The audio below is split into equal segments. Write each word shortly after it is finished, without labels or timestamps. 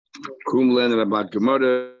Kumlen about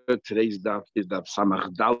Gemara. Today's daf is daf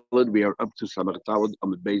Samach Dalad. We are up to Samach Dalad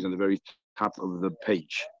on the base on the very top of the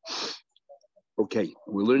page. Okay,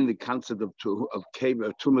 we're learning the concept of cave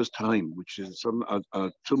of Tuma's time, which is some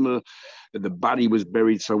Tuma. The body was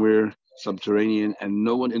buried somewhere subterranean, and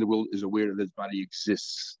no one in the world is aware that this body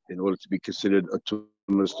exists in order to be considered a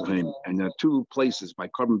Tuma's time. And there are two places, by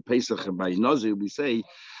Carbon Pesach and by Nazir, we say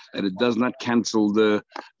that it does not cancel the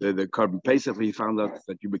Carbon Pesach. We found out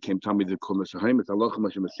that you became Tamid the Tuma's time. It's Allah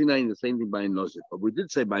Mashiach, the same thing by Nazir. But we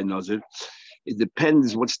did say by Nazir, it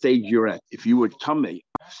depends what stage you're at. If you were Tameh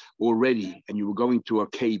already and you were going to a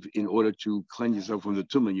cave in order to cleanse yourself from the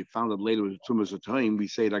tumah, and you found out later it was a tumah time, we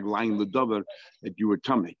say like lying the dover that you were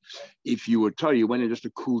Tameh. If you were Tar, you went in just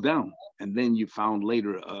to cool down, and then you found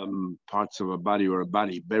later parts of a body or a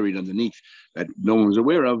body buried underneath that no one was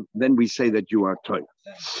aware of, then we say that you are Tar.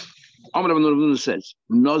 Amar says,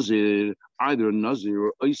 Nazir, either a Nazir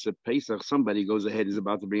or Isa Pesach, somebody goes ahead, is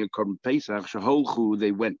about to bring a Carbon Pesach, Shaholchu,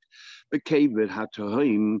 they went. The Kaver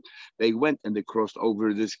HaTahim, they went and they crossed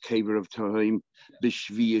over this Kaver of Tahim,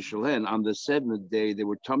 B'Shviya Shalen. On the seventh day, they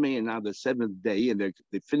were Tameh, and now the seventh day, and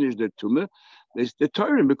they finished their Tumah, they're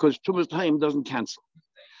Tahim, because Tumah's time doesn't cancel.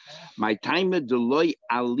 My time Deloy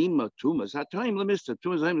Alima Tumas HaTahim Lemista.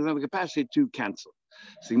 Tumah's time doesn't have the capacity to cancel.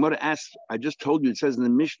 So Gemara asks, I just told you, it says in the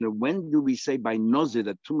Mishnah, when do we say by Nazir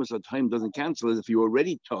that Tumas HaTahim doesn't cancel? Is if you were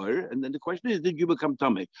already Tar, and then the question is, did you become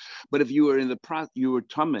Tameh? But if you were in the you were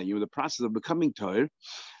Tameh, you were in the process of becoming Tar,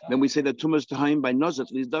 then we say that Tumas HaTahim by Nazir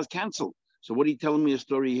at least does cancel. So what are you telling me a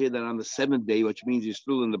story here that on the seventh day, which means you're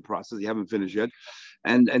still in the process, you haven't finished yet,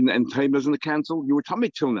 and time doesn't cancel, you were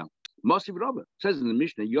Tameh till now. Masiv Rabba says in the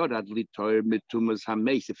Mishnah, Yorad li Tar mit Tumas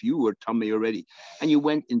HaMeis, if you were Tameh already, and you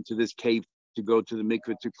went into this cave to go to the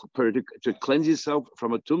mikveh to cleanse yourself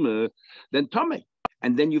from a tumah, then tameh,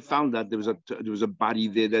 and then you found that there was a body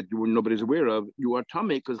there that nobody's aware of. You are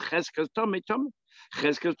tameh because cheskas tameh,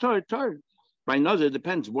 cheskas tar. By Nazir, it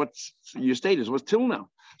depends what's your status was till now.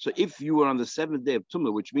 So if you were on the seventh day of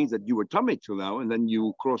tumah, which means that you were tameh till now, and then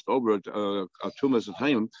you crossed over a tumah's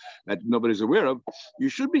time that nobody's aware of, you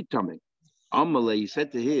should be tameh. Amalei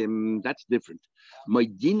said to him, that's different. In the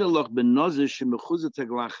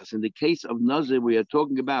case of Nazir, we are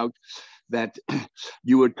talking about that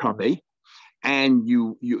you were Tameh, and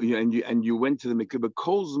you went to the mikveh, but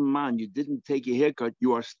Kol's man, you didn't take a haircut.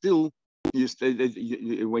 You are still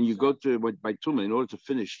when you go to by Tumah, in order to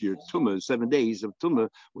finish your Tumah, 7 days of Tumah,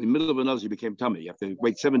 in the middle of a Nazir, you became Tameh. You have to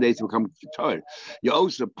wait 7 days to become tired. You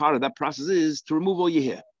also, part of that process is to remove all your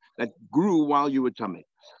hair that grew while you were Tameh.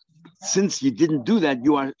 Since you didn't do that,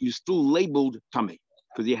 you're still labeled Tameh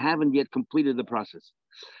because you haven't yet completed the process.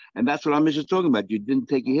 And that's what our Mishnah is talking about. You didn't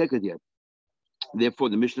take a haircut yet. Therefore,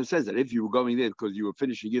 the Mishnah says that if you were going there because you were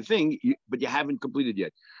finishing your thing, but you haven't completed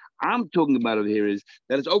yet. I'm talking about over here is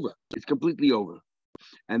that it's over. It's completely over.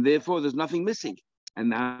 And therefore, there's nothing missing. And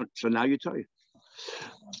now you're tired.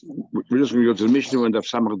 We're just going to go to the Mishnah and have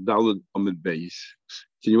Samach Dalad on the base.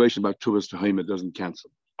 Continuation about Tumas Tahim, it doesn't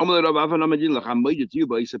cancel. I'm made it to you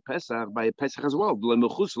by a Pesach as well.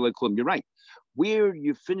 You're right. Where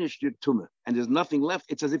you finished your tumah and there's nothing left,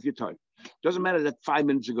 it's as if you're tired. Doesn't matter that 5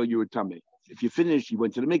 minutes ago you were tameh. If you finished, you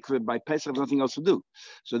went to the mikveh, by Pesach, there's nothing else to do.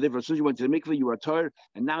 So therefore, as soon as you went to the mikveh, you were tired,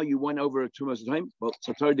 and now you went over a tumah's time. Well, it's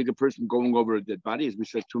a tired person going over a dead body. As we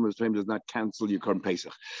said, tumah's time does not cancel your current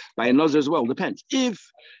Pesach. By another as well, depends.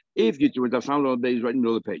 If you were the final days right in the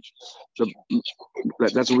middle of the page. So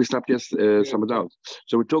that's what we stopped yesterday,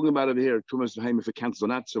 So we're talking about over here, Tumas Tahim, if it cancels or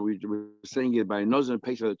not. So we're saying it by Nazir and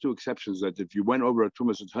Pesach, there are two exceptions, that if you went over a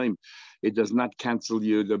Tumas Tahim, it does not cancel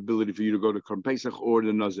the ability for you to go to Korban Pesach or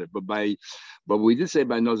the Nazir. But we did say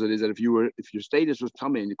by Nazir is that if your status was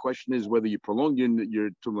Tameh, and the question is whether you prolonged your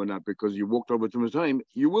Tumah or not, because you walked over Tumas Tahim,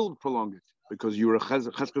 you will prolong it, because you were a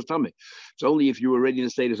cheskas tameh. It's only if you were already in the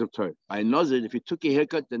status of tar. By Nazir, if you took a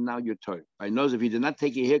haircut, then now you're tar. By Nazir, if you did not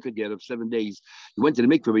take a haircut yet of 7 days, you went to the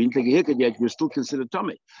mikveh, but you didn't take a haircut yet, you're still considered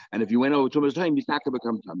tameh. And if you went over Tumas time, you're not going to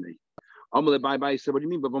become tameh. Amalei bye said, what do you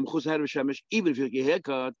mean? But even if you take a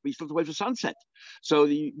haircut, we still have to wait for sunset. So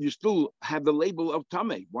you still have the label of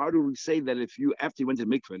tameh. Why do we say that if you, after you went to the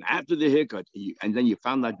mikveh and after the haircut, and then you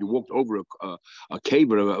found out you walked over a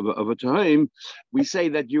cave of a time, we say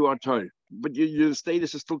that you are tar. But your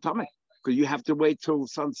status is still tameh because you have to wait till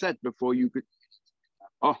sunset before you could.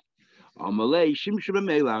 Amalei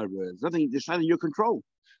nothing. It's not in your control.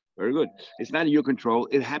 Very good. It's not in your control.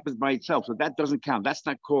 It happens by itself. So that doesn't count. That's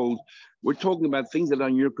not called. We're talking about things that are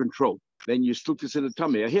in your control. Then you're still considered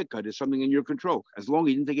tameh. A haircut is something in your control. As long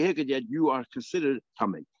as you didn't take a haircut yet, you are considered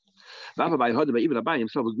tameh. Even Abai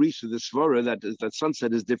himself agrees to the svara that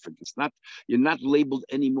sunset is different. It's not, you're not labeled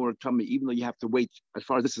anymore tummy, even though you have to wait, as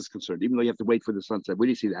far as this is concerned, even though you have to wait for the sunset. Where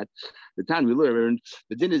do you see that? The time we learned,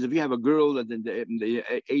 the din is if you have a girl and then the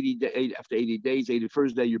 80 after 80 days,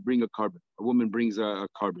 81st day, you bring a carbon. A woman brings a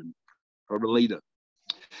carbon or a later.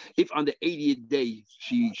 If on the 80th day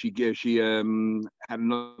she had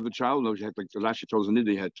another child, no, she had, like the last she told us,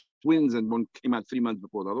 they had twins, and one came out 3 months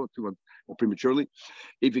before the other, 2 months prematurely.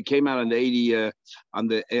 If it came out on the 80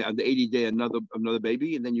 day another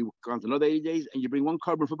baby, and then you go on to another 80 days, and you bring one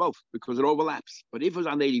carbon for both because it overlaps. But if it was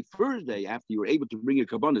on the 81st day after you were able to bring a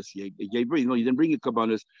kabbanis, you gave birth, you didn't bring a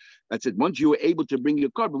kabbanis. That's it. Once you were able to bring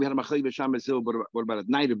your carbon, we had a machlei v'sham esil. But what about at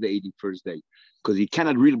night of the 81st day? Because you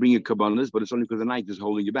cannot really bring a kabbanis, but it's only because the night is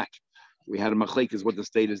holding you back. We had a machlek is what the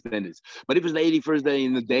status then is. But if it's the 81st day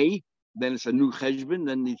in the day, then it's a new cheshbon,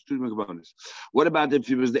 then it's two kabbanis. What about if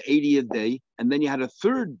it was the 80th day, and then you had a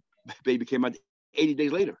third baby came out 80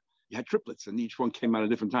 days later? You had triplets, and each one came out at a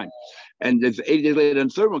different time. And it's 80 days later, and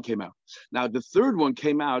the third one came out. Now, the third one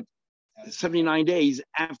came out 79 days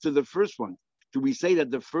after the first one. Do we say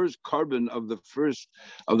that the first carbon of the first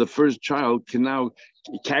child can now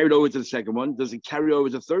carry it over to the second one? Does it carry over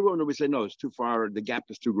to the third one, or we say no, it's too far, the gap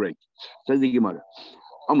is too great? Says the Gemara.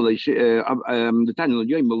 If on the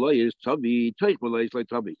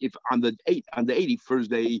 81st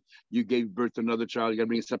day you gave birth to another child, you got to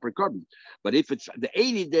bring a separate carbon. But if it's the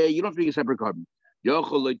 80th day, you don't bring a separate carbon. I will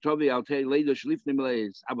tell you later.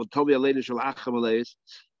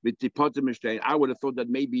 I would have thought that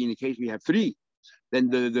maybe in the case we have three, then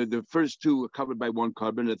the first two are covered by one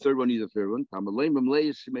carbon, the third one needs a third one.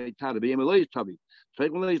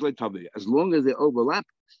 As long as they overlap,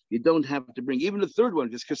 you don't have to bring even the third one.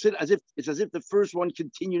 Just consider as if the first one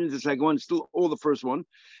continued into the second one, still all the first one,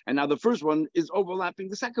 and now the first one is overlapping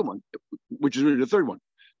the second one, which is really the third one.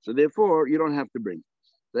 So therefore, you don't have to bring.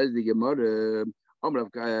 That's the Gemara. Carbon.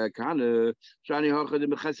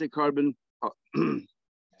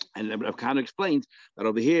 And Rav Kahana explains that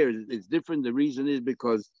over here it's different. The reason is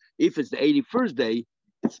because if it's the 81st day,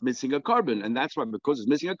 it's missing a carbon, and that's why, because it's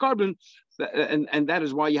missing a carbon, and that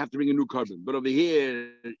is why you have to bring a new carbon. But over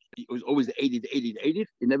here, it was always the 80 to 80 to 80.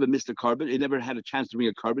 It never missed a carbon. It never had a chance to bring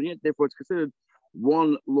a carbon yet. Therefore, it's considered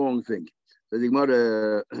one long thing. So the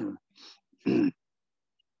Gemara.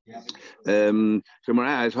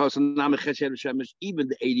 Even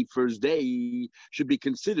the 81st day should be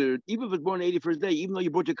considered, even if it's born the 81st day, even though you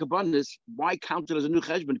brought your kabbanis, why count it as a new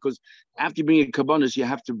cheshbon? Because after you bring a kabbanis, you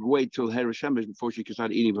have to wait till Her Shemesh before she can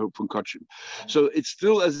start eating from kachim. So it's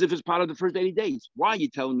still as if it's part of the first 80 days. Why are you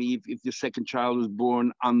telling me if the second child was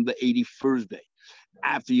born on the 81st day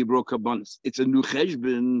after you broke kabbanis? It's a new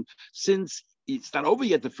cheshbon since it's not over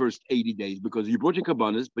yet the first 80 days because you brought your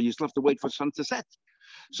kabbanis, but you still have to wait for sun to set.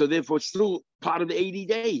 So therefore, it's still part of the 80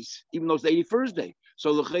 days, even though it's the 81st day.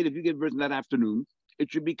 So if you give birth in that afternoon,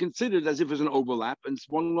 it should be considered as if it's an overlap and it's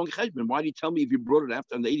one long cheshbon. Why do you tell me if you brought it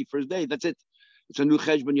after on the 81st day? That's it. It's a new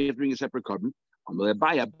cheshbon. You have to bring a separate carbon.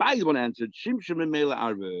 Abai is one answered.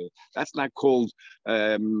 That's not called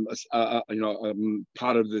part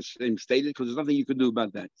of the same status because there's nothing you can do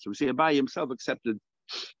about that. So we see Abai himself accepted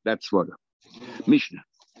that svara. Mishnah.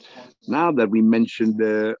 Now that we mentioned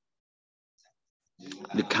the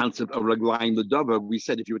concept of raglayim l'davar, we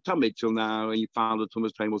said if you were tummy till now and you found a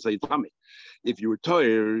tumas pain, we'll say tummy. If you were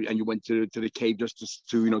tired and you went to the cave just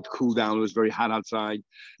to cool down, it was very hot outside,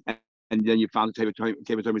 and then you found the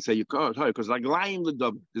cave tummy, say you tired because raglayim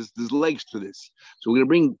l'davar. There's legs to this. So we're going to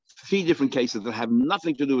bring 3 different cases that have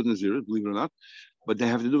nothing to do with Nazir, believe it or not, but they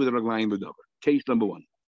have to do with the raglayim l'davar. Case number 1.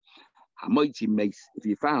 If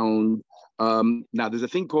you found now there's a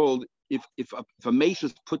thing called if a mace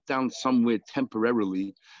was put down somewhere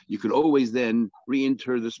temporarily, you could always then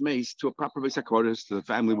reinter this mace to a proper base quarters, to the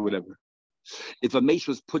family, whatever. If a mace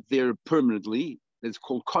was put there permanently, it's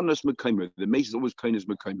called konos mekaymer. The mace is always konos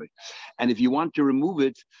mekaymer. And if you want to remove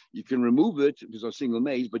it, you can remove it because it's a single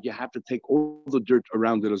mace, but you have to take all the dirt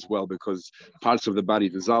around it as well because parts of the body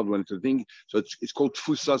dissolve when it's a thing. So it's called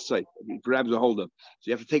tfusasai. It grabs a hold of.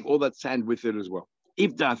 So you have to take all that sand with it as well.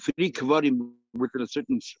 If there are 3 kavarim within a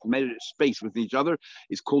certain space with each other,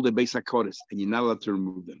 it's called a beis hakodesh, and you're not allowed to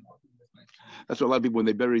remove them. That's what a lot of people, when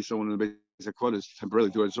they bury someone in the beis hakodesh temporarily,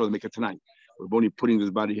 do it so they make it tonight. We're only putting this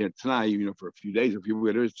body here tonight, for a few days, a few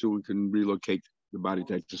weeks, so we can relocate the body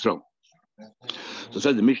to Eretz. So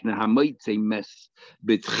says the Mishnah, Hamaitze mess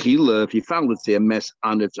betchila. If you found, let's say, a mess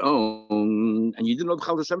on its own, and you didn't know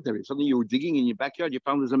the cemetery, something you were digging in your backyard, you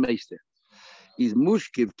found there's a mace there. Is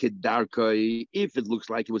mushkiv kedarkai. If it looks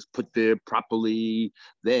like it was put there properly,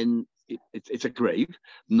 then it's a grave,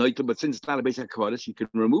 but since it's not a basic kvaris, you can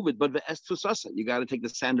remove it. But the estusasa, you got to take the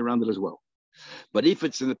sand around it as well. But if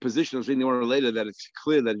it's in the position of saying or later that it's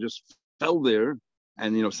clear that it just fell there,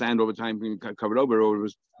 and sand over time being covered over, or it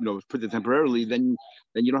was was put there temporarily, then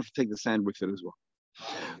you don't have to take the sand with it as well.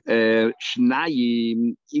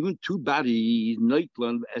 Shnayim, even two bodies,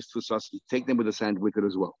 Neutland estusasa, take them with the sand with it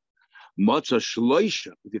as well. Matzah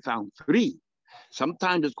shloisha, if you found three.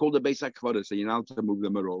 Sometimes it's called a basic kvaris, so you're not allowed to move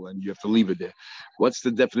them at all, and you have to leave it there. What's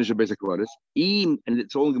the definition of basic kvaris? And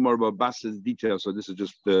it's only more about Bass's details, so this is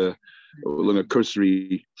just a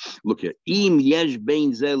cursory look here.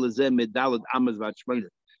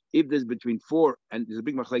 If there's between four, and there's a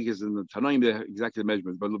big machlekes in the Tanaim, exactly the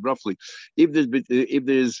measurements, but roughly, if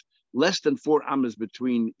there's less than 4 amas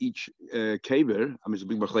between each kaver, it's a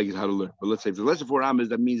big machlekes how to learn. But let's say if there's less than 4 amas,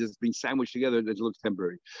 that means it's being sandwiched together, that it looks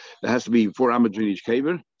temporary. There has to be 4 amas between each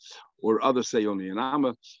kaver, or others say only an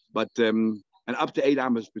amma, but and up to 8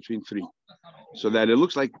 amas between 3, so that it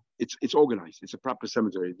looks like it's organized. It's a proper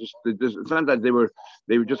cemetery. It's not that they were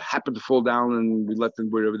just happened to fall down and we left them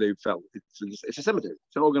wherever they fell. It's a cemetery.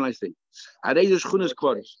 It's an organized thing.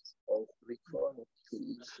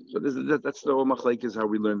 So that's the whole machlekes how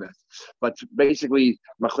we learn that. But basically,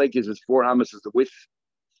 machlekes is 4 amas is the width.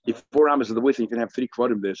 If 4 amas is the width, you can have 3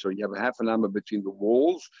 kvarim there. So you have a half an amma between the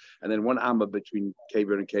walls, and then 1 amma between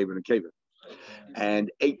kaver and kaver and kaver.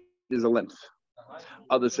 And 8 is the length.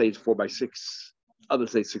 Others say it's 4 by 6.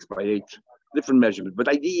 Others say 6 by 8. Different measurements. But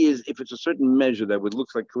the idea is, if it's a certain measure that would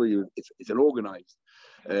look like clearly it's an organized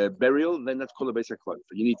burial, then that's called a basic kvaris.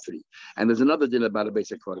 So you need 3. And there's another din about a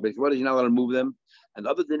basic kvaris. Basic kvaris, you're not allowed to move them. And the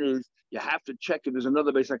other thing is, you have to check if there's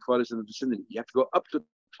another basic kvaris in the vicinity. You have to go up to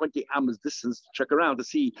 20 amas distance to check around to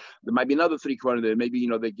see there might be another 3 kvarim there. Maybe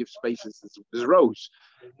they give spaces. There's rows,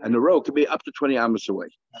 and the row could be up to 20 amas away.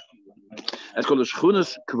 That's called a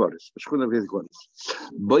shchunas kvaris. A shchuna of kvaris.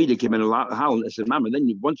 Boide came in a howl as a mama. Then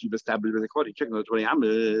once you've established the kvaris, check another 20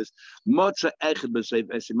 amas. Motza echad b'seif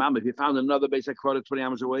as a mama. If you found another basic kvaris 20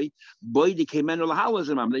 amas away, boide came in a howl as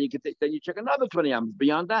a mama. Then you check another 20 amas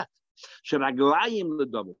beyond that. Sharaglayim the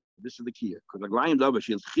double. This is the key, because the glayim double,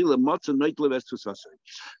 she'll chila motza neitlev es tusasei.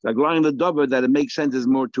 The glayim the double, that it makes sense, is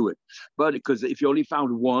more to it. But because if you only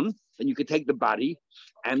found 1, then you could take the body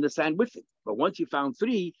and the sand with it. But once you found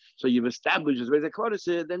 3, so you've established this basic kvaris,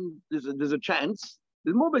 then there's a chance.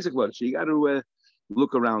 There's more basic kvaris. So you got to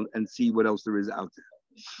look around and see what else there is out there.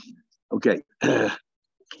 Okay.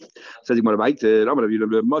 Says you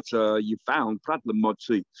you found pratla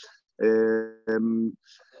motzi.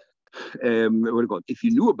 What do you call it? If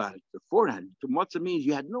you knew about it beforehand, matzah means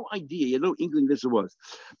you had no idea, you had no inkling this was.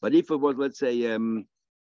 But if it was, let's say,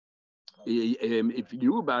 if you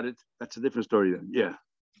knew about it, that's a different story then. Yeah.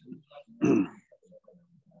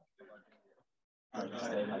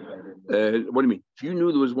 What do you mean? If you knew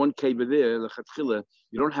there was 1 cave there,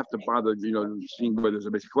 you don't have to bother, seeing whether there's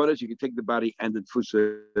a basic kvaris. You can take the body and the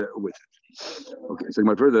tfusa with it. Okay, so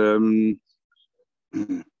my further.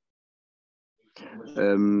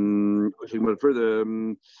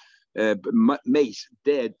 Mace,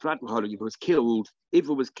 dead, if it was killed, it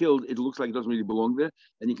looks like it doesn't really belong there,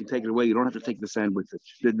 then you can take it away. You don't have to take the sand with it.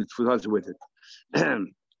 The with it.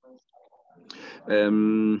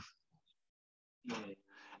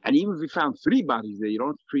 And even if we found 3 bodies there, you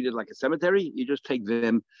don't treat it like a cemetery. You just take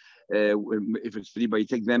them. If it's 3, but you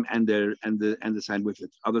take them and the sand with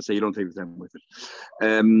it. Others say you don't take the sand with it.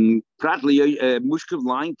 Mushkav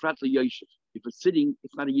line, pratli yoshev. If it's sitting,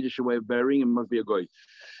 it's not a Yiddish way of burying. It must be a goy.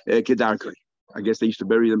 Kedarkoi. I guess they used to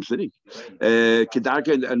bury them sitting.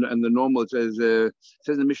 Kedarkoi and the normal, it says in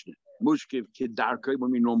the Mishnah, Mushkiv kedarkoi,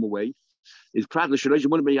 when we normal way, is pratli shalosh.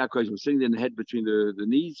 One of the yaakos was sitting in the head between the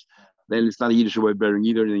knees. Then it's not a Yiddish way of burying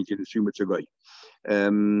either, and you can assume it's a goy. What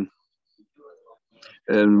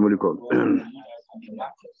do you call it?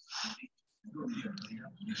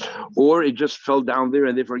 Or it just fell down there,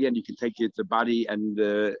 and therefore again you can take it the body and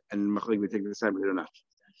machlik we take the sand with it or not.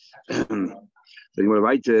 So you want to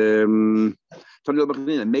write a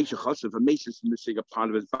mace is missing a part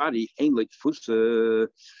of his body, ain't like tfusa,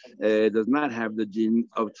 does not have the din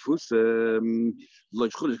of tfusa.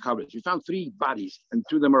 You found 3 bodies, and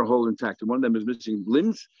 2 of them are whole intact, and 1 of them is missing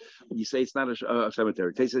limbs. You say it's not a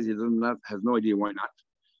cemetery. Tay says he has no idea why not,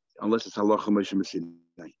 unless it's halacha Moshe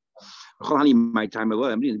Messinai. My time we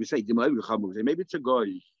say maybe it's a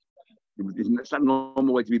guy. It's not a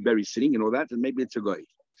normal way to be buried sitting and all that, and maybe it's a guy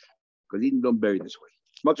because he don't bury this way.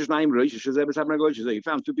 You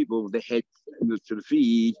found 2 people with the head to the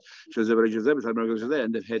feet, and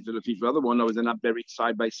the head to the feet. The other one was they're not buried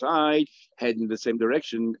side by side, head in the same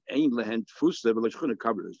direction. They have no fusa, no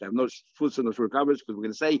covers because we're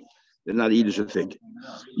going to say They're not Yiddish a thing.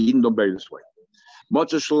 Yidden don't bury this way.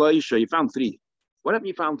 Matzah shleisha, you found three. What happened?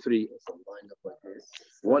 You found three.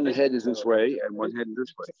 One head is this way and one head is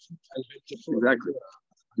this way. Exactly.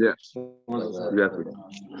 Yeah. Exactly.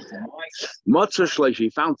 Matzah shleisha,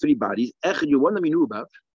 you found three bodies. Echad, you one that we knew about.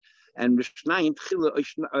 And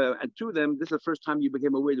two of them, this is the first time you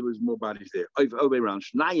became aware there was more bodies there. All the way around.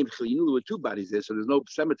 You knew there were two bodies there, so there's no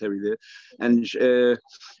cemetery there. And sorry,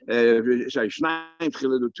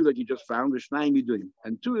 the two that you just found,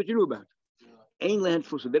 and two that you knew about.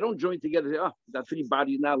 They don't join together. Say, oh, that three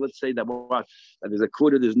bodies now. Let's say that what? That there's a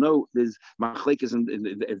quarter. There's machlekes in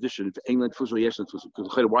the addition. It's England fusa, yes, fusa.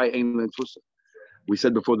 Because why England fusa? We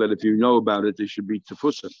said before that if you know about it, it should be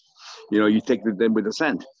tefusa. You take them with the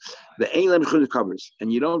sand. The England covers,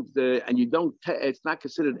 and you don't. It's not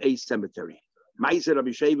considered a cemetery. Ma'aser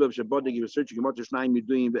Rabbi Sheva of Shabbat, he was searching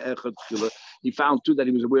he found two that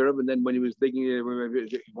he was aware of, and then when he was thinking he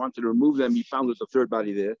wanted to remove them, he found there's a third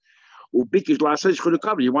body there. He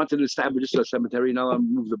wanted to establish a cemetery, now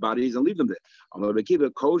move the bodies and leave them there. All the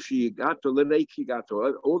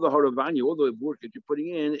haravanya, all the work that you're putting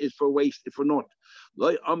in is for waste, for naught.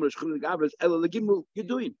 You're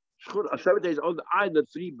doing. A cemetery is either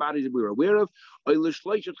three bodies that we were aware of, or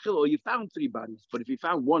you found three bodies. But if you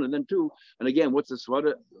found one and then two, and again, what's the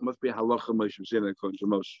svara? Must be a halacha Moshe according to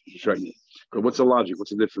most. What's the logic?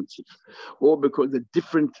 What's the difference? Or because the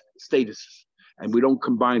different statuses. And we don't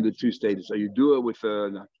combine the two statuses. So you do it with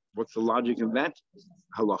what's the logic in that?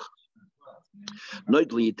 Halach.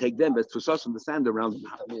 Nightly, you take them, but for us and the sand around them.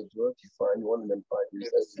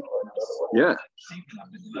 Yeah.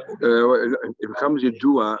 If it comes your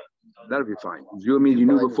dua, that'll be fine. Dua means you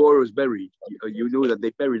knew before it was buried. You knew that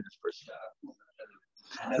they buried this person.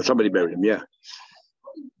 That somebody buried him, yeah.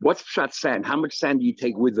 What's pshat sand? How much sand do you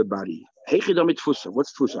take with the body? What's tfusa?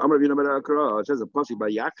 It says a pasuk by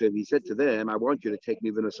Yaakov. He said to them, I want you to take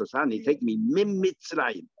me v'nesasani, take me mim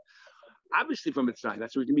Mitzrayim. Obviously from Mitzrayim,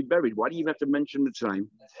 that's where we can be buried. Why do you have to mention Mitzrayim?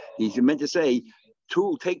 He's meant to say,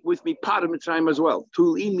 Tul, take with me part of Mitzrayim as well.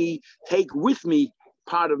 Tul imi, take with me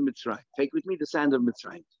part of Mitzrayim. Take with me the sand of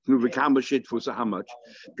Mitzrayim. How much?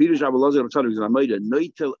 Peter Shabalazar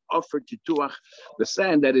Noitel offered to Tuach the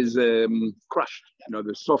sand that is crushed,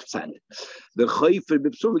 the soft sand. The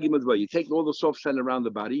you take all the soft sand around the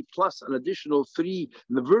body, plus an additional three,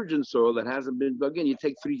 the virgin soil that hasn't been dug in, you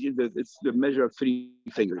take three, it's the measure of 3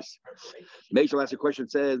 fingers. Meishal asks a question,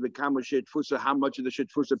 says, how much of the shit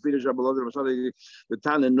fusa? Peter Shabalazar the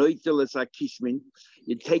Tana Noitel is a kismin.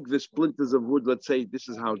 You take the splinters of wood, let's say, this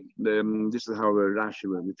is how Rashi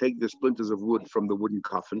went. We take the splinters of wood from the wooden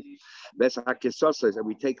coffin. That's hakesasa, and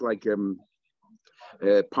we take like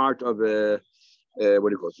part of what do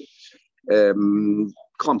you call it?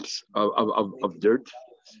 Clumps of dirt.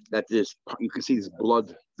 That is, you can see this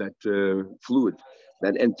blood, that fluid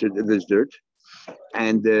that entered this dirt,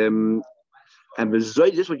 and the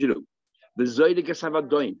zoid. This is what you do. The zoid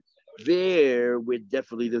kasavadoin. There, where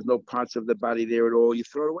definitely there's no parts of the body there at all, you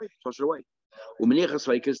throw it away, toss it away.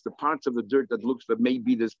 The parts of the dirt that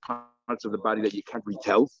maybe there's parts of the body that you can't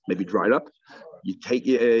retell, maybe dried up, you take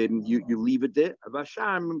it and you leave it there.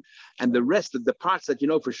 And the rest of the parts that you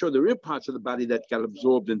know for sure, the real parts of the body that got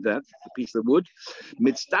absorbed in that, the piece of wood,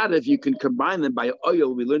 if you can combine them by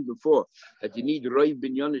oil, we learned before that you need roiv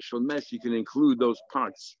binyan mess, you can include those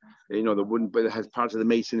parts, the wooden, but it has parts of the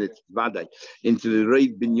mace in it, vadai, into the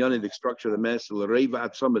roiv binyan, the structure of the mess, the reiva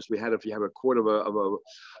atzomus, we had, if you have a quarter of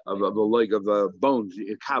a leg of bones,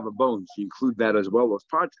 a carve of bones, you include that as well, those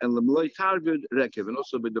parts, and and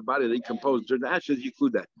also with the body decomposed during the ashes, you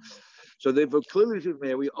include that. So therefore, clearly,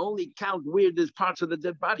 we only count where there's parts of the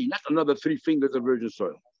dead body, not another 3 fingers of virgin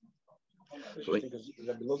soil. So,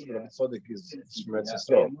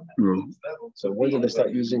 so when did they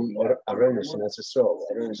start using aromas and ancestral?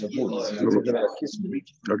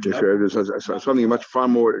 Okay, sure. So something much far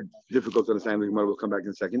more difficult to understand. We'll come back in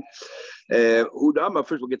a second. First,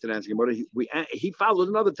 we'll get to the answer. He followed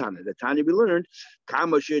another Tanya. The Tanya we learned,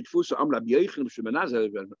 Shimon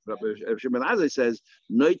says,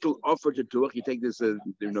 Noitel offered to Tuach, you take this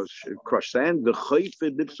crushed sand,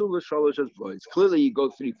 clearly you go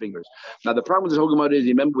 3 fingers. Now, the problem with this whole Gemara is,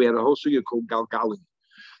 remember, we had a whole sugya called Galgalin.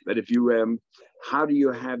 That if you, how do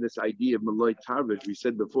you have this idea of Malay Tarvish? We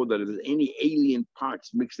said before that if there's any alien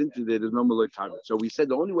parts mixed into there, there's no Malay Tarvish. So we said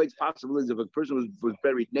the only way it's possible is if a person was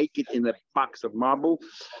buried naked in a box of marble,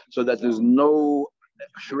 so that there's no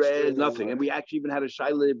shred, nothing. And we actually even had a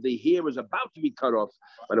shaila if the hair was about to be cut off,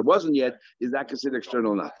 but it wasn't yet, is that considered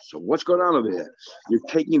external or not? So what's going on over here? You're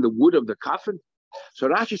taking the wood of the coffin, So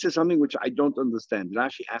Rashi says something which I don't understand.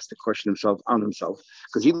 Rashi asked the question himself on himself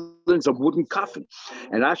because he learns a wooden coffin.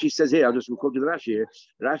 And Rashi says here, I'll just quote you the Rashi here.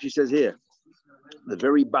 Rashi says here, the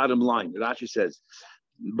very bottom line, Rashi says,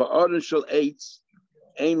 Ba'aron shel eitz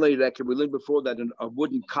ein le rekev. We learned before that in a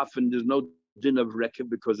wooden coffin, there's no din of rekev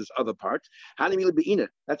because it's other parts.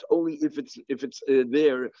 That's only if it's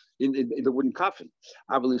there in the wooden coffin.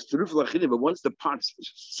 But once the parts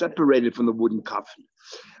separated from the wooden coffin,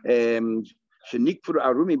 in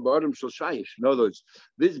other words,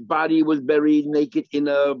 this body was buried naked in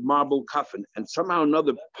a marble coffin, and somehow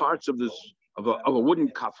another parts of this of a wooden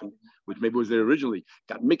coffin, which maybe was there originally,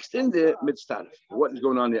 got mixed in there mid-starf. What is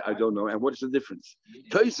going on there? I don't know. And what's the difference?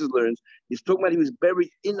 Tosfos learns he's talking about he was buried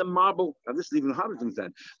in a marble. Now this is even harder to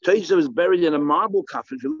understand. Tosfos was buried in a marble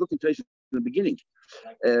coffin. If you look at Tosfos in the beginning,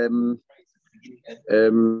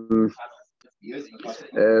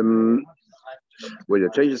 where the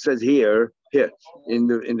Tosfos says here in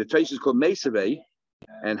the Tosfos called Mesaveh,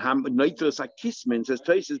 and Ham Neitros Akismin says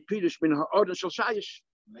Tosfos Pirish min ha'odin shel shayish.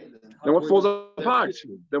 Then what falls apart?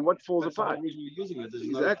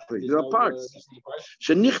 Exactly. There are parts.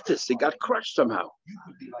 Shenichtis, it got crushed somehow.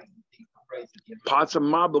 Parts of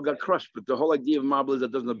marble got crushed, but the whole idea of marble is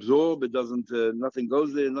that it doesn't absorb, it doesn't, nothing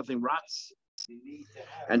goes there, nothing rots.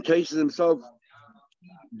 And Tosfos himself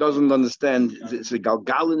doesn't understand. It's a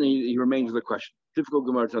galgal, and he remains with the question. Difficult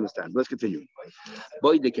Gemara to understand. Let's continue.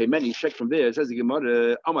 Boy, they came in. He checked from there. It says the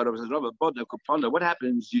Gemara. Amar says, what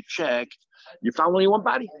happens? You check. You found only one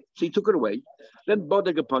body, so you took it away. Then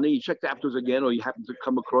Boda Kapana, you checked afterwards again, or you happened to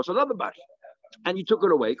come across another body, and you took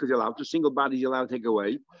it away because you're allowed to. Single bodies you're allowed to take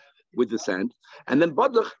away with the sand. And then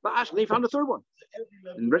Bodach Ba'ash, they found a third one.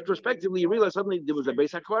 And retrospectively, you realize suddenly there was a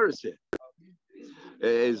Beis HaKvaris here.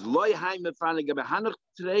 Is loy haim mefane gabe hanach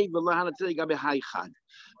today, v'lo hanach today gabe haychad.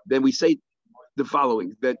 Then we say the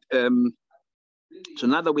following, that so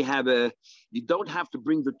now that we have you don't have to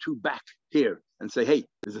bring the two back here and say, hey,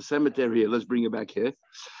 there's a cemetery here, let's bring it back here.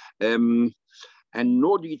 And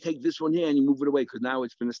nor do you take this one here and you move it away, because now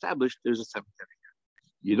it's been established there's a cemetery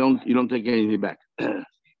here. You don't take anything back. It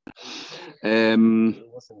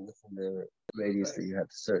wasn't within the radius that you had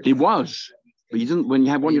to search. It was. But you didn't. When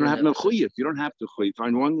you have one, you don't have no chuyif. You don't have to chuyif.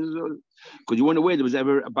 Find one because you weren't aware there was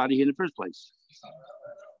ever a body here in the first place.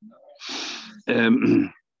 Okay.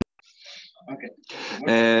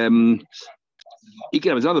 You can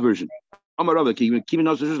have another version.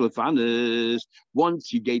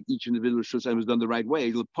 Once you gave each individual shus and was done the right way,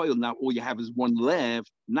 now all you have is one left.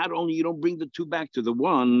 Not only you don't bring the two back to the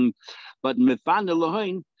one, but you're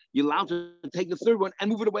allowed to take the third one and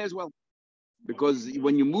move it away as well. Because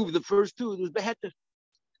when you move the first two, there's beheter.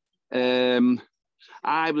 At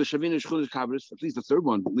least the third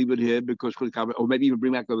one, leave it here because or maybe even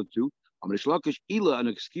bring back the other two. An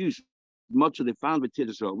excuse. Much of they found with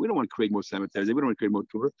Tidisrael. We don't want to create more cemeteries. We don't want to create more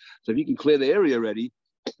Torah. So if you can clear the area already,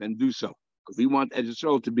 then do so. Because we want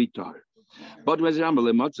Israel to be Torah. But let's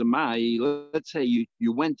say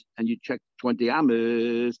you went and you checked 20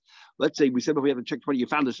 amas. Let's say we said before you have to check 20. You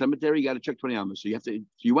found a cemetery, you got to check 20 amas. So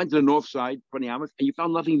you went to the north side, 20 amas, and you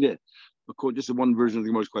found nothing there. Of course, this is one version of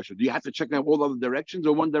the most question. Do you have to check out all other directions,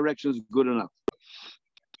 or one direction is good enough?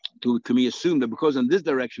 Can we assume that because in this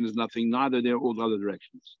direction is nothing, neither there all the other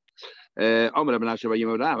directions?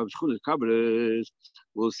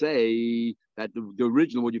 Will say that the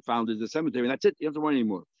original what you found is the cemetery, and that's it. You don't have to worry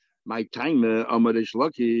anymore. My time, Rish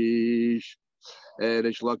Lakish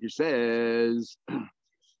says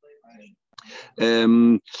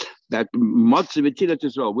that we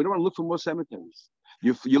don't want to look for more cemeteries.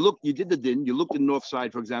 You did the din, you looked in the north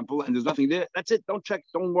side, for example, and there's nothing there. That's it. Don't check,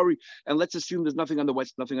 don't worry. And let's assume there's nothing on the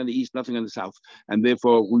west, nothing on the east, nothing on the south. And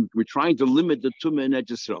therefore, we're trying to limit the tumah and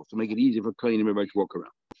Yisrael to make it easier for Kohen and everybody to walk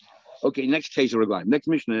around. Okay, next case of Reglaim. Next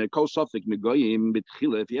Mishnah, Kol Sofik Negoyim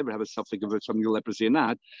B'tchila. If you ever have a Sofik of something leprosy or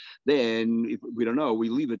not, then if we don't know, we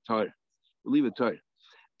leave it tight.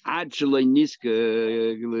 Ad Shalei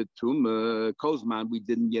Niska Kozman, we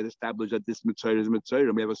didn't yet establish that this mitzvah is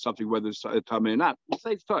mitzvah. We have a Sofik whether it's tamei or not. We'll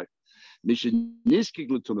say it's tight. Once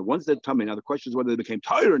they're tamei, now the question is whether they became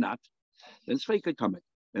tight or not. Then it's fake tamei.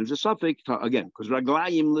 And it's a Sofik again because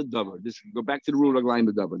Raglayim ledavar. This go back to the rule Raglayim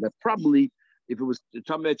ledavar. That probably. If it was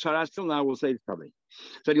Tamei Tzara still now, we'll say it's Tamei.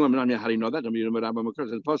 So anyone, how do you know that? In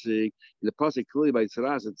the Pasuk clearly by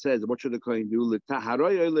Tzaras, it says, what should the Kohen do? These are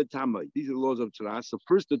the laws of Tzaras. So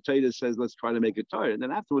first the Torah says, let's try to make it Torah. And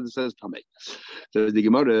then afterwards it says Tamei. So the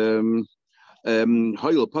Gemara,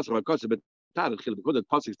 because the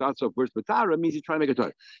Pasuk starts off first with Tara, means he's trying to make it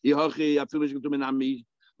Torah.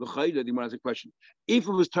 The Gemara has a question. If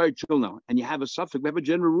it was tired till now, and you have a suffix, we have a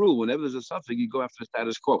general rule. Whenever there's a suffix, you go after the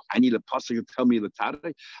status quo. I need a pasuk to tell me the tare.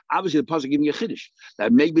 Obviously, the pasuk giving you a chiddush.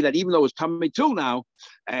 That maybe that even though it's tamei till now,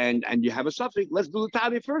 and you have a suffix, let's do the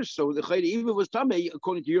tare first. So the chayda, even if it was tamei,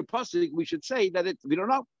 according to your pasuk, we should say that if we don't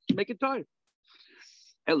know, make it tired.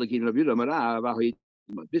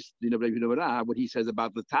 This what he says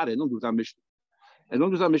about the tare, don't do it on Mishnah. And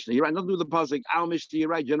don't do it on Mishnah. You're right. Don't do the pasuk. Al Mishnah. You're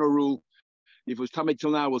right. General rule. If it was tamei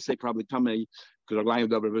till now, we'll say probably tamei because Raglayim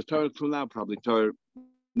double. If it was Torah till now, probably Torah.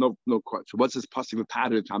 No quite. So what's this possible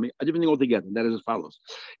pattern of tamei? A different thing altogether. And that is as follows.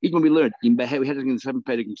 Each one we learned in Behed. We had it in the 7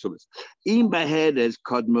 Perek in Sumas. In Behed as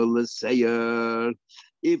Kadmul L'Seyer.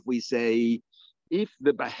 If we say if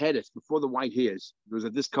the beheadis before the white hairs, there was a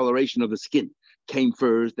discoloration of the skin, came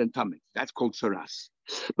first, then tamei. That's called saras.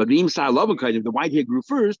 But if the white hair grew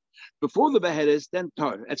first, before the beheadis, then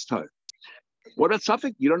tar. That's tar. What about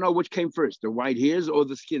suffix? You don't know which came first, the white hairs or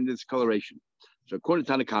the skin discoloration. So according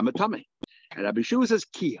to Tanakama, tamei. And Rabbi Shua says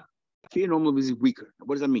kia. Kia normally is weaker.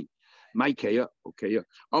 What does that mean? My kia, okay.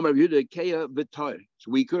 Omar Yehuda kia v'tar. It's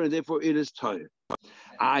weaker and therefore it is tar.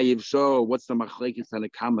 If so, what's the machlekes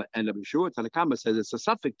Tanakama and Rabbi Shua? Tanakama says it's a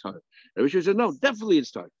suffix tar. Rabbi Shua says no, definitely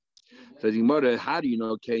it's tar. Says Gemara, how do you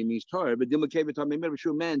know K means tar? But Dilma K v'tamei. Rabbi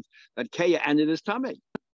Shua meant that K and it is tamei.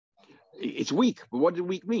 It's weak, but what did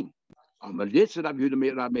weak mean? We always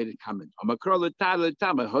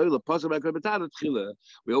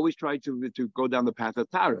try to go down the path of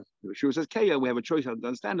Tara. Shua says Kaya, we have a choice how to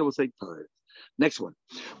understand it, we'll say Tara. Next one.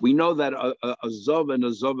 We know that a Zav and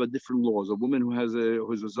a Zav are different laws. A woman who's a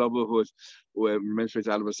Zav who menstruates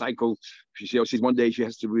out of a cycle, she's one day she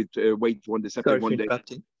has to wait one day, separate one day.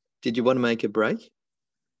 Did you want to make a break?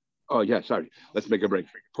 Oh yeah, sorry. Let's make a break.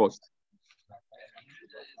 Pause.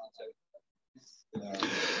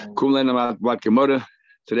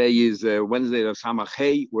 Today is Wednesday of Samach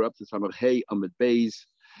Hey. We're up to Samach Hey Amid Beis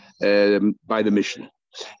by the Mishnah.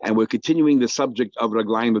 And we're continuing the subject of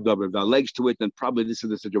Raglayim B'Davar. There are legs to it, and probably this is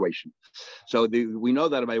the situation. So we know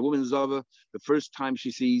that by a woman's Zava, the first time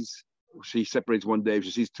she separates one day. If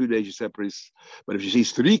she sees 2 days, she separates. But if she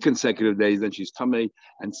sees 3 consecutive days, then she's tamei.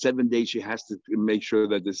 And 7 days, she has to make sure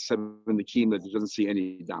that there's 7 nikim, that she doesn't see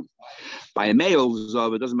any dam. By a male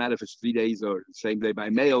zav, it doesn't matter if it's 3 days or the same day. By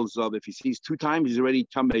a male zav, if he sees 2 times, he's already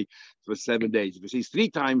tamei for 7 days. If he sees 3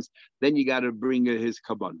 times, then you got to bring his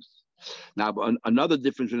kabbanos. Now, another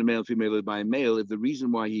difference in a male and female is by a male, if the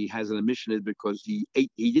reason why he has an emission is because he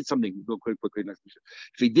did something, go quickly, next mission.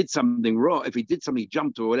 If he did something wrong, if he did something, he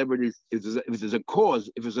jumped or whatever it is, if there's a cause,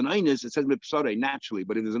 if it's an einus, it says mipsare, naturally,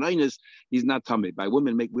 but if there's an einus, he's not tummy. By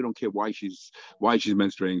women, we don't care why she's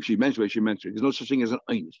menstruating. She menstruates. There's no such thing as an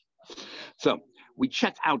einus. So we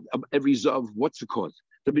check out every zav, what's the cause?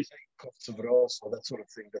 Or that sort of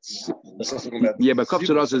thing. Yeah, but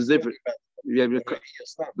kafsaros is different. Yeah,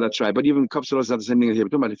 that's right. But even kafsaros is not the same thing as here. We're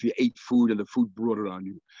talking about if you ate food and the food brought it on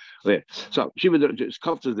you. Yeah. So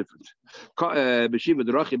kafsa is different.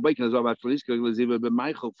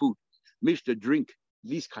 Food, mishta, drink,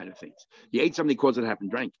 these kind of things. He ate something caused it to happen.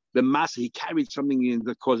 Drank. The masa, he carried something in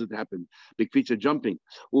that caused it to happen. Big pizza jumping.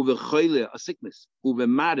 Uve choyle, a sickness. Uve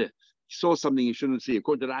mare, he saw something he shouldn't see.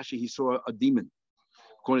 According to Rashi, he saw a demon.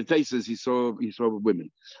 According to Taisus, he saw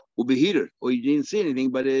women. Ubehider, or he didn't see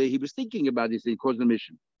anything, but he was thinking about this. He caused the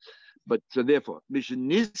mission. But so therefore, mission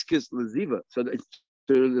niskis leziva. So the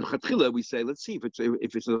chatchila, we say, let's see if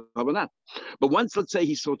it's a havanah. But once, let's say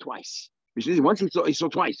he saw twice. Once he saw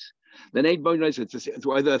twice. Then eight bonus. It's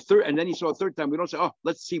either a third, and then he saw a third time. We don't say, oh,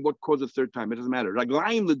 let's see what caused the third time. It doesn't matter.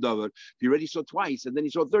 Raglayim ledavar. If you already saw twice, and then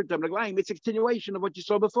you saw a third time, raglayim, it's a continuation of what you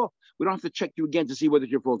saw before. We don't have to check you again to see whether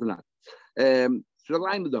it's your fault or not. Raglayim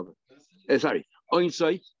ledavar. Sorry.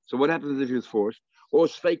 Oinsai. So what happens if he was forced? Or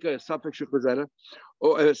sfeika suffix shich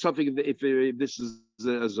or something if this is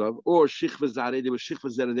a zav, or shich v'zare. There was shich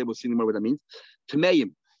v'zare. They will see more what that means.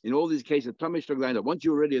 Tameim. In all these cases, once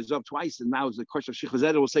you already a zav twice, and now it's the question of shich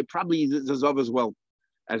we'll say probably it's a zav as well,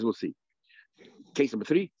 as we'll see. Case number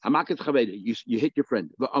 3, hamakat chaveda, you hit your friend,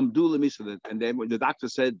 and then when the doctor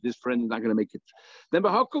said this friend is not going to make it, then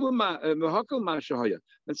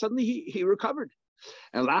and suddenly he recovered.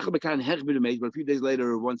 And but a few days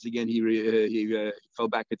later, once again he fell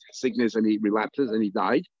back into sickness and he relapses and he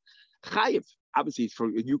died. Chayiv. Obviously, it's for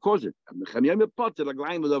you caused it. Once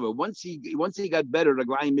he got better, the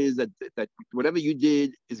glaim is that whatever you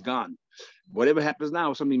did is gone. Whatever happens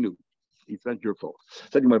now is something new. It's not your fault.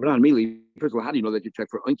 First of all, how do you know that you check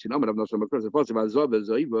for that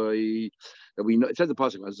we know it says the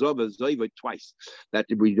pasuk twice. That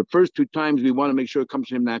the first 2 times we want to make sure it comes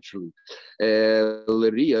to him naturally. But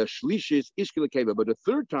the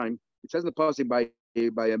third time it says the pasuk by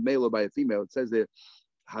by a male or by a female. It says there,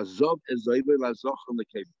 Hazov ezoiver lazochel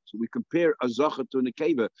nekeva. So we compare a zocher to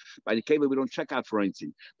nekeva. By nekeva, we don't check out for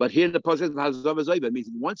anything. But here the passage Hazov ezoiver means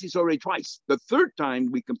once he's already twice. The third time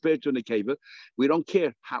we compare to nekeva, we don't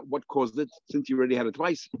care what caused it since you already had it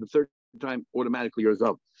twice. The third time automatically you're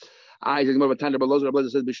zov. Even the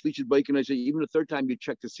third time you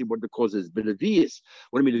check to see what the cause is. But what do you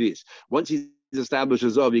mean? Once he's established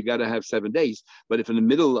as of, you got to have 7 days. But if in the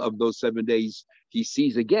middle of those 7 days he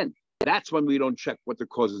sees again, that's when we don't check what the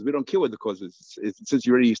cause is. We don't care what the cause is. Since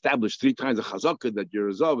you already established 3 times a chazakah that you're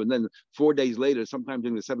a zov, and then 4 days later, sometime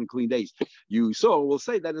during the 7 clean days, you saw. We'll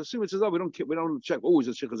say that as soon as it's zov, we don't care. We don't check. Oh, is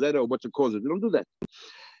it shechazera or what's the cause? We don't do that.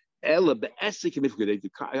 Ella be'esik and if we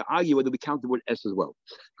argue whether we count the word es as well,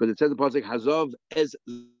 because it says the pasuk hazov es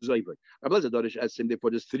zoiver. Rabbi Zadorish esim.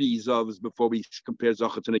 Therefore, there's 3 zovs before we compare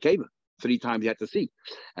zocher to nekeva. 3 times you have to see.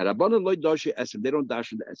 And Rabbanan loy dashi esim. They don't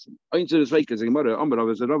dash in the esim. Into this way, because Gemara Amar Rav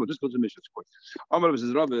is Rav. This goes to Mishnah's court. Amar Rav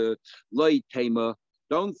is Rav loy tema.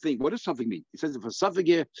 Don't think. What does suffix mean? It says if a suffix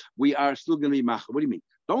here, we are still going to be mach. What do you mean?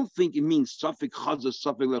 Don't think it means suffix chazah,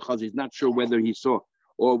 suffix lechazah. He's not sure whether he saw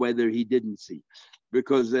or whether he didn't see.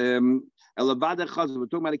 Because Elavada Chazal, we're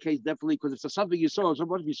talking about a case definitely because it's a suffix you saw. So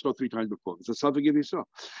what if you saw 3 times before? It's a suffix if you saw.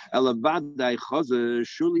 Elavada Chazal,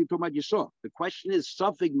 surely you're talking about you saw. The question is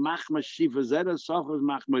suffix machma shiva zera, suffix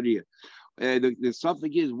machmaria. The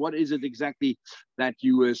suffix is what is it exactly that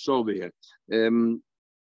you saw over here?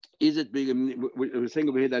 Is it big? We're saying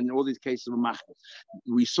over here that in all these cases of machma,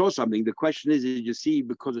 we saw something. The question is, did you see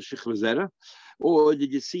because of shichva zera, or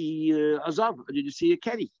did you see azav, or did you see a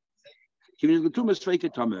keri? Since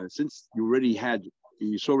you already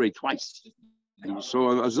you saw it twice, and you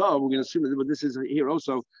saw Azav, we're going to assume that this is here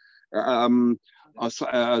also Azav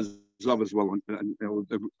as well. Because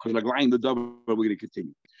like lying the double, we're going to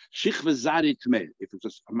continue. Shichva Zari Tmeh. If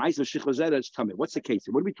it's a mice of Shichva Zera, it's Tmeh. What's the case?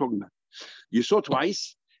 What are we talking about? You saw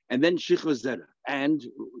twice, and then Shichva Zera, and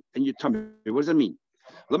you Tmeh. What does that mean?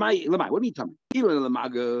 Lamai, what do you mean tamei?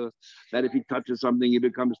 That if he touches something, he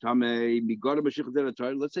becomes tamei.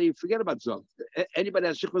 Let's say you forget about zav. Anybody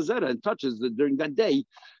has shich zera and touches during that day,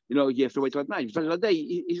 you have to wait till night. If you touch that day,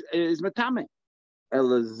 is metame.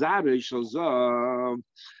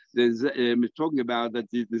 There's talking about that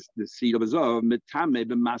the seed of zav metame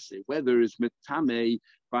b'maseh, whether it's metame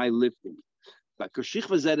by lifting. But because shich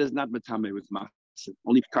zera is not metame with maseh,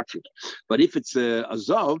 only if you touch it. But if it's a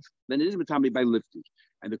zav, then it is metame by lifting.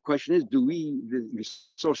 And the question is, do we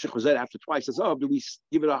saw shechazet after twice as of? Do we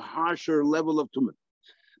give it a harsher level of tumah?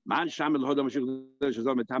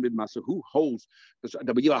 Who holds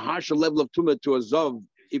that we give a harsher level of tumah to a zav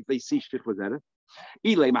if they see shechazet?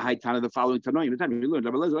 The following Tanoim, the time we learned,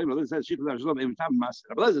 Rabbi says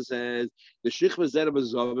the shechazet of a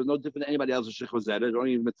zav is no different than anybody else's shechazet. It's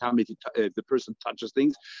only if the person touches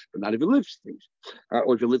things, but not if he lifts things,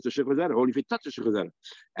 or if you lift the shechazet, or if you touch the shechazet.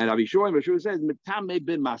 And Rabbi Shua says metame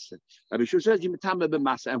ben masa. Rabbi Shua says you metame ben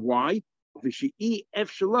masa, and why? Surely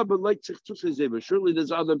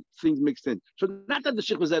there's other things mixed in. So not that the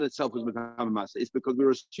shechazet itself was metame ben masa. It's because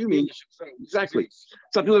we're assuming exactly.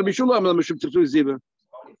 Some people Rabbi Shua,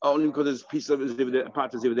 only because there's a piece of ziva, a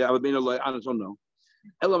part of ziva there. I would mean I don't know.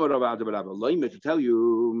 To tell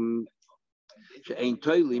you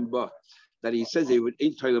that he says it would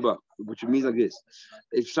ain't toilet, which means like this: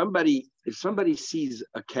 if somebody sees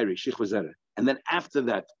a keri shich, and then after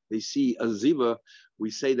that they see a ziva, we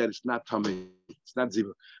say that it's not tamei, it's not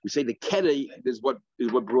ziva. We say the keri is what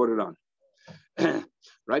brought it on,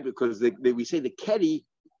 right? Because we say the keri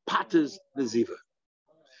patters the ziva.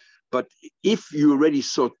 But if you already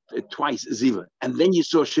saw twice ziva, and then you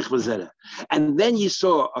saw shich and then you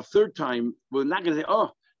saw a third time, we're not going to say,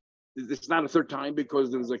 oh, it's not a third time because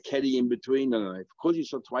there was a keri in between. No. Because you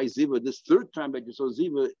saw twice ziva, this third time that you saw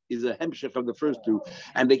ziva is a hemshech of the first 2,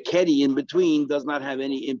 and the keri in between does not have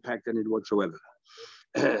any impact on it whatsoever.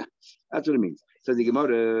 That's what it means. So the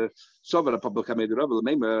Gemara, Papa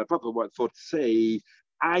thought to say,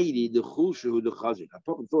 the chulshu the chazir.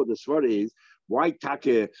 Papa thought the swara is, why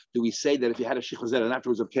take do we say that if you had a shechazet and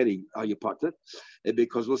afterwards of keri, are you potter?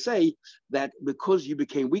 Because we'll say that because you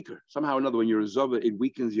became weaker somehow or another when you're a zova, it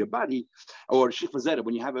weakens your body, or shechazet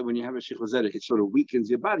when you have a shechazet, it sort of weakens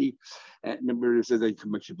your body. Remember, it says that it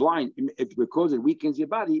makes you blind. Because it weakens your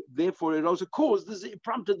body, therefore it also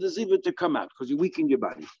prompted the ziva to come out because you weakened your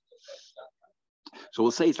body. So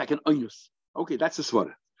we'll say it's like an onus. Okay, that's the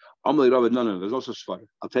swara. No, there's also svara.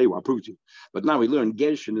 I'll tell you, I'll prove it to you. But now we learn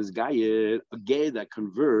Gershon is a guy that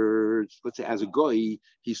converts, let's say as a goy,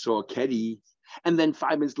 he saw a keri, And then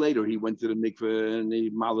 5 minutes later, he went to the mikveh and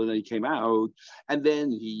he came out, and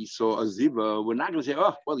then he saw a ziva. We're not going to say,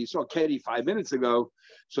 oh, well, he saw Katie 5 minutes ago,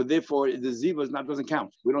 so therefore the ziva doesn't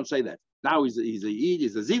count. We don't say that. Now he's a Eid,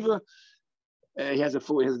 he's a ziva. He has a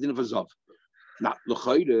din of a zov. Now,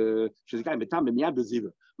 l'chayda, she's a guy metam miyad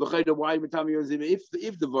ziva. L'chayda, why metam your ziva?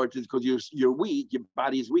 If the word is because you're weak, your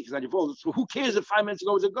body is weak, it's not your fault. So who cares if 5 minutes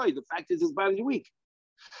ago was a guy? The fact is his body is weak.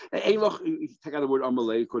 Take out the word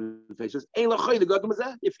amalei,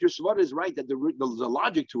 if your svara is right that there's a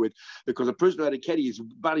logic to it, because a person who had a keri, his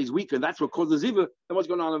body is weak, and that's what causes ziva, then what's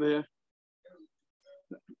going on over here?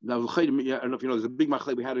 Now, I don't know if you know, there's a big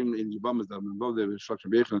machlek we had in Yibama's above the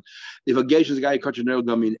instruction. If a geish's guy cut your nail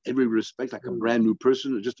dummy in every respect, like a brand new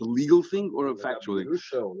person, just a legal thing or a factual thing.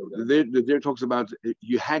 There talks about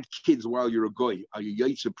you had kids while you're a goy, are you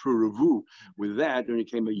yaitza pruruvu with that when you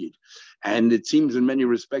came a yid, and it seems in many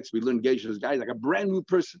respects we learn geish's guy like a brand new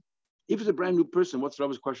person. If it's a brand new person, what's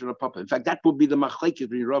Rab's question of Papa? In fact, that would be the machlekes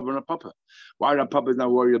between Rav and a Papa. Why Rav Papa is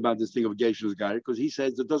not worried about this thing of Geishon's guy? Because he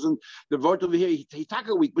says it doesn't, the word over here, he took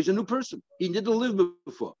a week, but he's a new person. He didn't live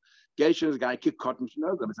before. Geishon's guy kicked cotton to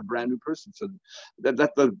know them. It's a brand new person. So that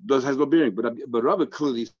has no bearing. But Rav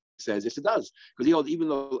clearly says, yes, it does. Because he holds, even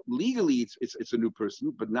though legally it's a new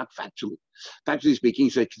person, but not factually. Factually speaking,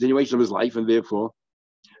 it's a continuation of his life, and therefore,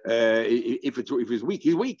 if he's weak,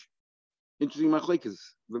 he's weak. Interesting machlekes.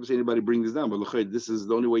 I've never seen anybody bring this down, but this is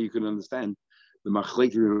the only way you can understand the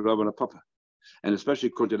machlekes of Rav and a Papa, and especially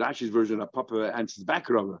according to Rashi's version, a Papa answers back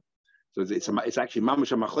Rav. So it's actually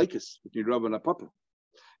mamash machlekes between Rav and a Papa.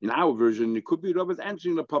 In our version, it could be Rav is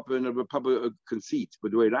answering the Papa and a Papa conceit, but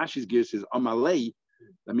the way Rashi's gears is amalei.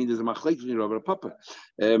 I mean, there's a machlek between Rav and a Papa.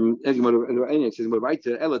 It says, right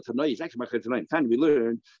to Ella tonight. It's actually machlek tonight. Finally, we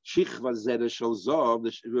learned shichva zera shel zav.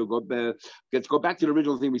 Let's go back to the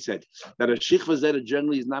original thing we said, that a shichva zera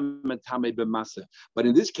generally is not metame b'masa, but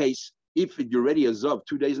in this case, if you're already a zav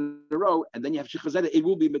 2 days in a row, and then you have shichva zera, it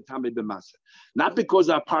will be metame b'masa. Not because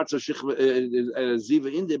our parts of shichva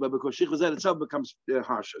ziva in there, but because shichva zera itself becomes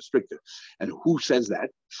harsher, stricter. And who says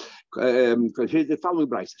that? Because here's the following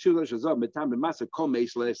brayse: shichva zera zav metame b'masa kol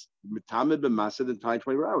meis less metame b'masa than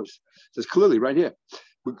 24 hours. It says clearly right here.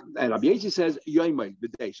 And Rabbi Yossi says yoymay the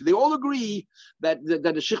day. So they all agree that the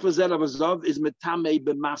shichva zera of a zav is metame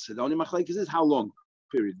b'masa. The only machlekes is how long.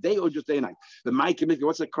 Period. Day or just day and night. The Mike,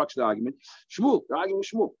 what's the crux of the argument? Shmuel, the argument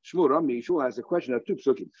is Shmuel. Shmuel has a question of two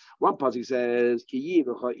psukim. One pasuk says, the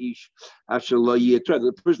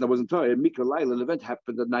person that wasn't tired, Mikra Laila, an event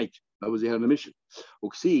happened at night. That was he had on a mission.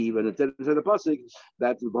 Uksiv, and it said the pasuk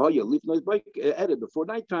that added before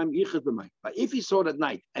nighttime, but if he saw it at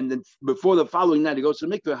night, and then before the following night he goes to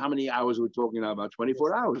the mikveh, how many hours are we talking about?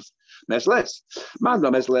 24 hours. That's less.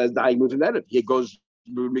 He goes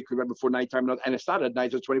right before nighttime, and it started at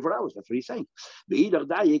night, so 24 hours. That's what he's saying. The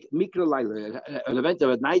Mikra Laila, an event of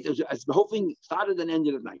at night, as the whole thing started and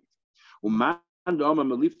ended at night.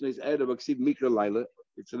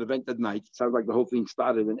 It's an event at night. It sounds like the whole thing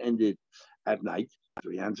started and ended at night. So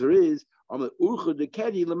the answer is, it's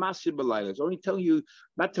only telling you,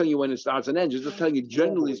 not telling you when it starts and ends, just telling you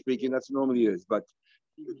generally speaking, that's normally is. But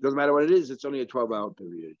it doesn't matter what it is, it's only a 12-hour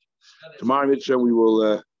period. Tomorrow, we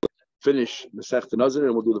will finish the Masechta Nazir,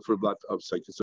 and we'll do the full block of Seichus.